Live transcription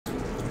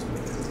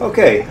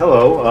Okay,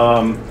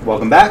 hello,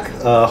 welcome back.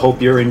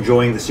 Hope you're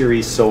enjoying the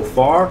series so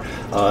far.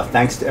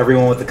 Thanks to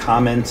everyone with the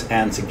comments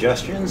and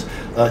suggestions.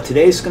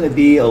 Today's going to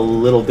be a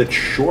little bit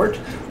short,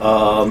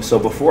 so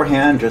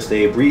beforehand, just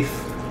a brief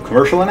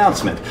commercial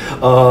announcement.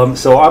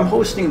 So I'm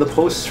hosting the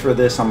posts for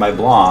this on my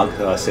blog,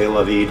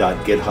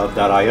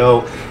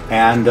 cestlavie.github.io,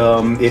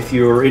 and if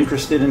you're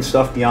interested in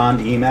stuff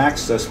beyond Emacs,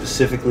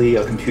 specifically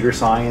computer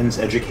science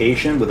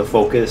education with a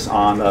focus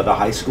on the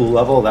high school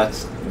level,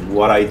 that's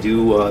what I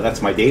do,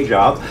 that's my day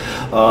job.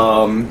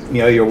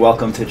 You're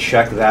welcome to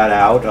check that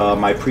out.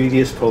 My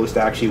previous post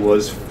actually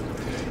was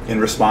in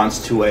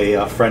response to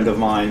a friend of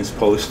mine's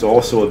post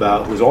also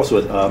about, who's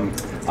also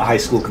a high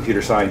school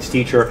computer science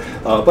teacher,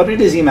 but it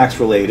is Emacs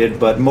related,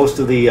 but most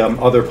of the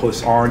other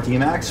posts aren't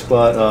Emacs,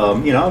 but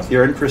if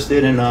you're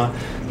interested in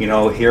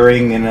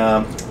hearing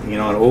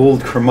an old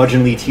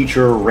curmudgeonly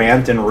teacher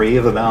rant and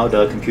rave about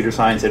computer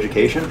science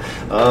education,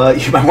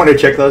 you might want to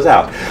check those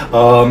out.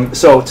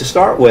 So to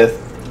start with,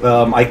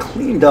 I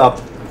cleaned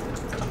up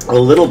a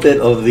little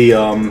bit of the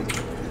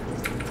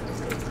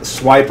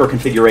swiper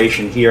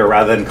configuration here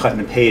rather than cut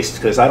and paste,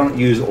 because I don't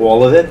use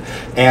all of it,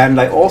 and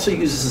I also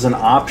use this as an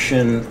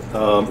option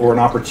or an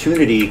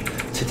opportunity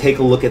to take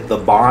a look at the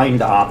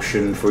bind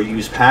option for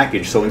use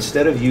package. So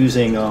instead of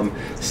using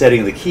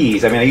setting the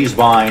keys, I use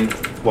bind,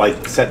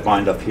 like set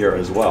bind up here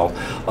as well,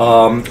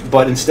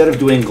 but instead of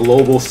doing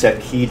global set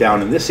key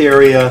down in this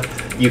area,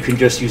 you can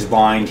just use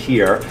bind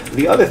here.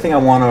 The other thing I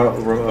want to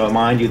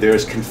remind you,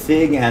 there's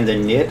config and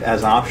init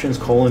as options,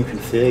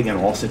 :config and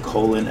also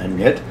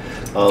 :init.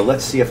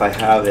 Let's see if I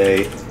have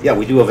yeah,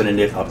 we do have an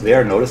init up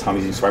there. Notice how I'm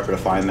using Swiper to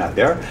find that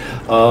there.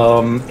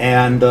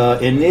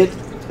 Init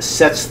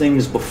sets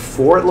things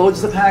before it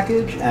loads the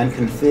package and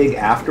config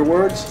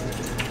afterwards.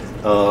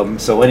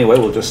 So anyway,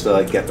 we'll just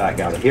get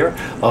back out of here.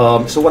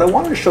 So what I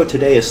wanted to show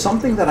today is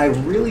something that I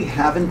really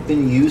haven't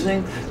been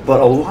using, but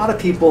a lot of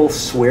people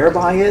swear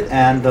by it,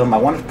 and I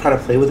want to try to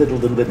play with it a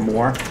little bit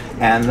more,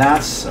 and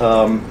that's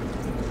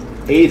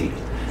AV.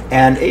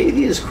 And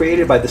AV is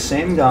created by the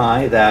same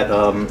guy that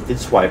did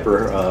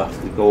Swiper.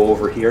 We go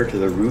over here to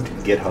the root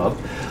GitHub.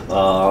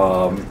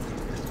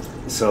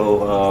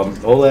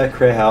 Ole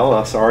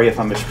Krehel, sorry if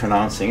I'm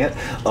mispronouncing it,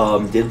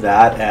 did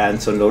that,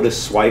 and so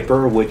notice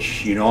Swiper,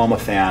 which I'm a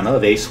fan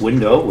of, Ace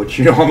Window, which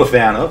I'm a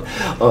fan of,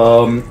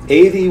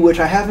 AV, which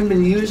I haven't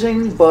been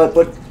using, but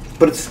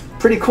it's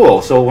pretty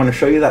cool, so I want to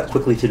show you that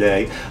quickly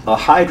today.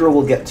 Hydra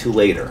we'll get to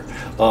later.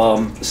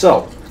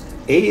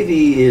 AV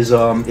is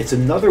it's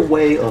another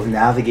way of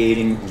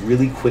navigating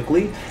really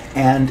quickly,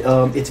 and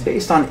it's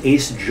based on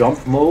Ace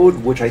Jump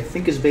Mode, which I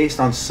think is based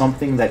on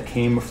something that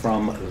came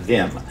from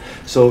Vim.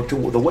 So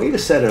the way to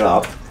set it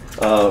up,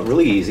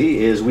 really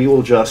easy, is we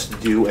will just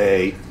do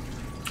a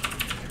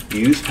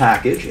use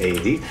package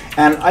AV,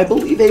 and I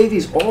believe AV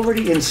is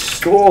already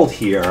installed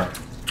here.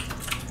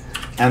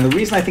 And the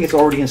reason I think it's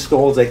already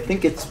installed is I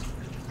think it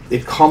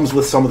comes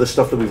with some of the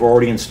stuff that we've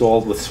already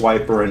installed with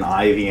Swiper and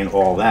Ivy and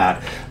all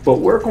that. But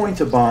we're going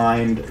to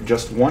bind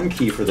just one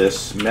key for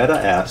this,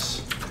 meta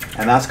S,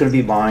 and that's going to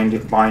be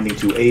binding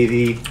to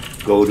AV,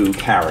 go to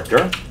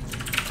character.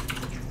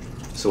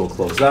 So we'll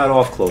close that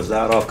off,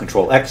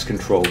 Control X,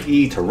 Control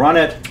E to run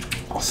it.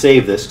 I'll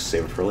save this,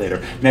 save it for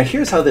later. Now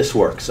here's how this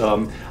works.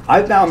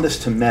 I bound this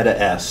to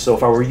meta S, so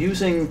if I were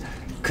using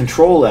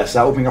Control S,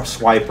 that would bring up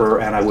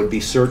Swiper, and I would be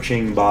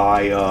searching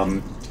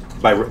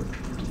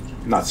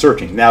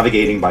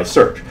navigating by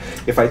search.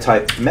 If I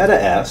type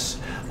meta S,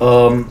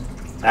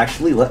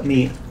 actually let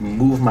me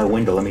move my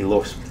window, let me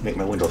make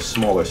my window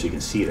smaller so you can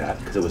see that,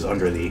 because it was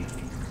under the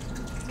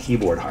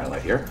keyboard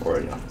highlight here,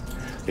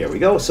 there we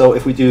go. So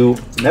if we do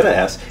meta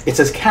S, it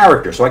says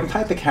character, so I can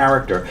type a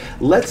character.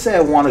 Let's say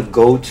I want to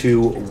go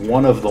to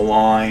one of the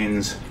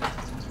lines,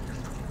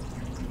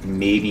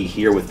 maybe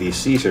here with the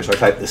C, so I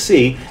type the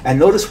C, and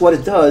notice what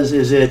it does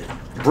is it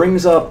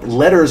brings up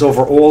letters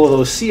over all of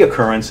those C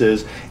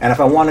occurrences, and if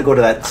I want to go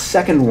to that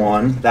second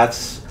one,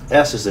 that's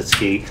S is its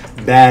key,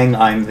 bang,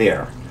 I'm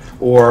there.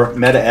 Or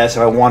meta S,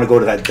 if I want to go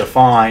to that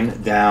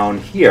define down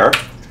here,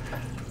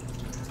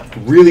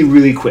 really,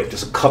 really quick,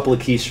 just a couple of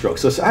keystrokes.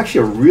 So it's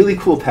actually a really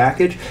cool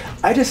package.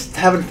 I just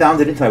haven't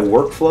found it into my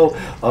workflow.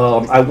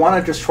 I want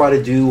to just try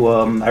to do,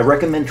 I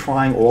recommend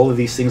trying all of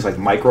these things like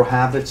micro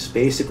habits.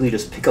 Basically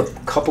just pick a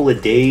couple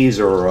of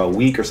days or a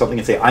week or something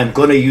and say, I'm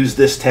going to use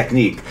this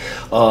technique.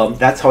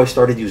 That's how I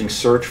started using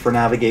search for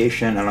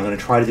navigation, and I'm going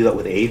to try to do that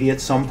with AV at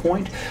some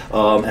point.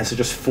 And so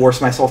just force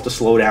myself to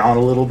slow down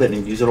a little bit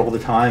and use it all the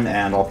time,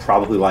 and I'll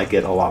probably like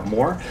it a lot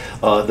more.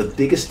 The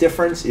biggest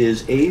difference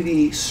is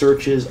AV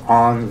searches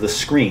on the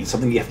screen,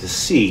 something you have to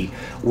see,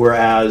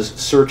 whereas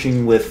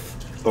searching with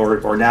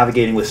or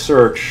navigating with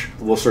search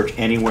will search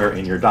anywhere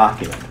in your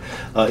document.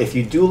 If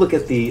you do look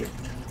at the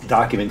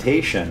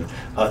documentation,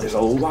 there's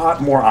a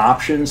lot more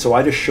options, so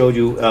I just showed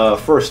you,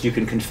 first you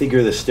can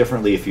configure this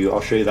differently I'll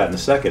show you that in a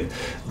second,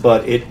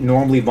 but it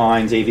normally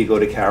binds AV go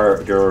to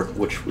character,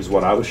 which was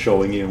what I was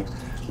showing you,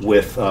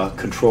 with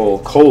Control :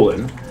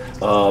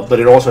 but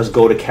it also has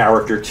go to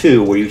character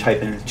 2, where you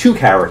type in 2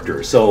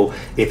 characters. So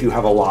if you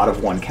have a lot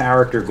of one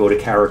character, go to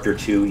character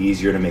 2,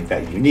 easier to make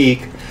that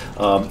unique.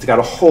 It's got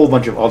a whole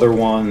bunch of other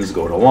ones,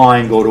 go to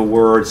line, go to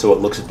word, so it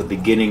looks at the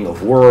beginning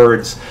of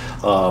words,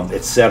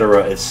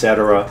 etc.,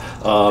 etc.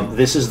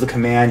 This is the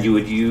command you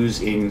would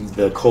use in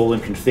the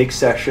 :config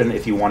section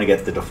if you want to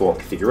get the default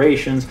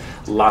configurations.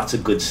 Lots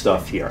of good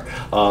stuff here.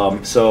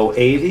 So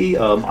AV,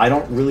 I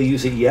don't really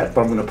use it yet,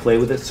 but I'm going to play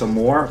with it some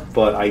more,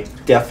 but I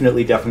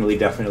definitely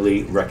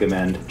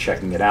recommend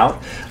checking it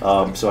out.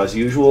 So as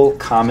usual,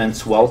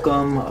 comments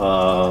welcome,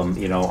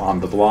 you know, on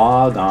the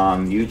blog,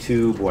 on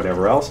YouTube,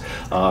 whatever else.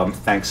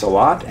 Thanks a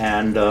lot,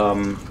 and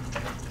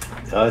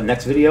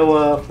next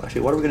video,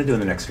 actually, what are we going to do in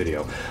the next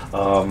video?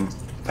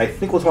 I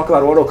think we'll talk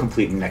about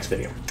autocomplete in the next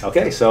video.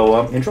 Okay,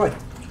 so enjoy.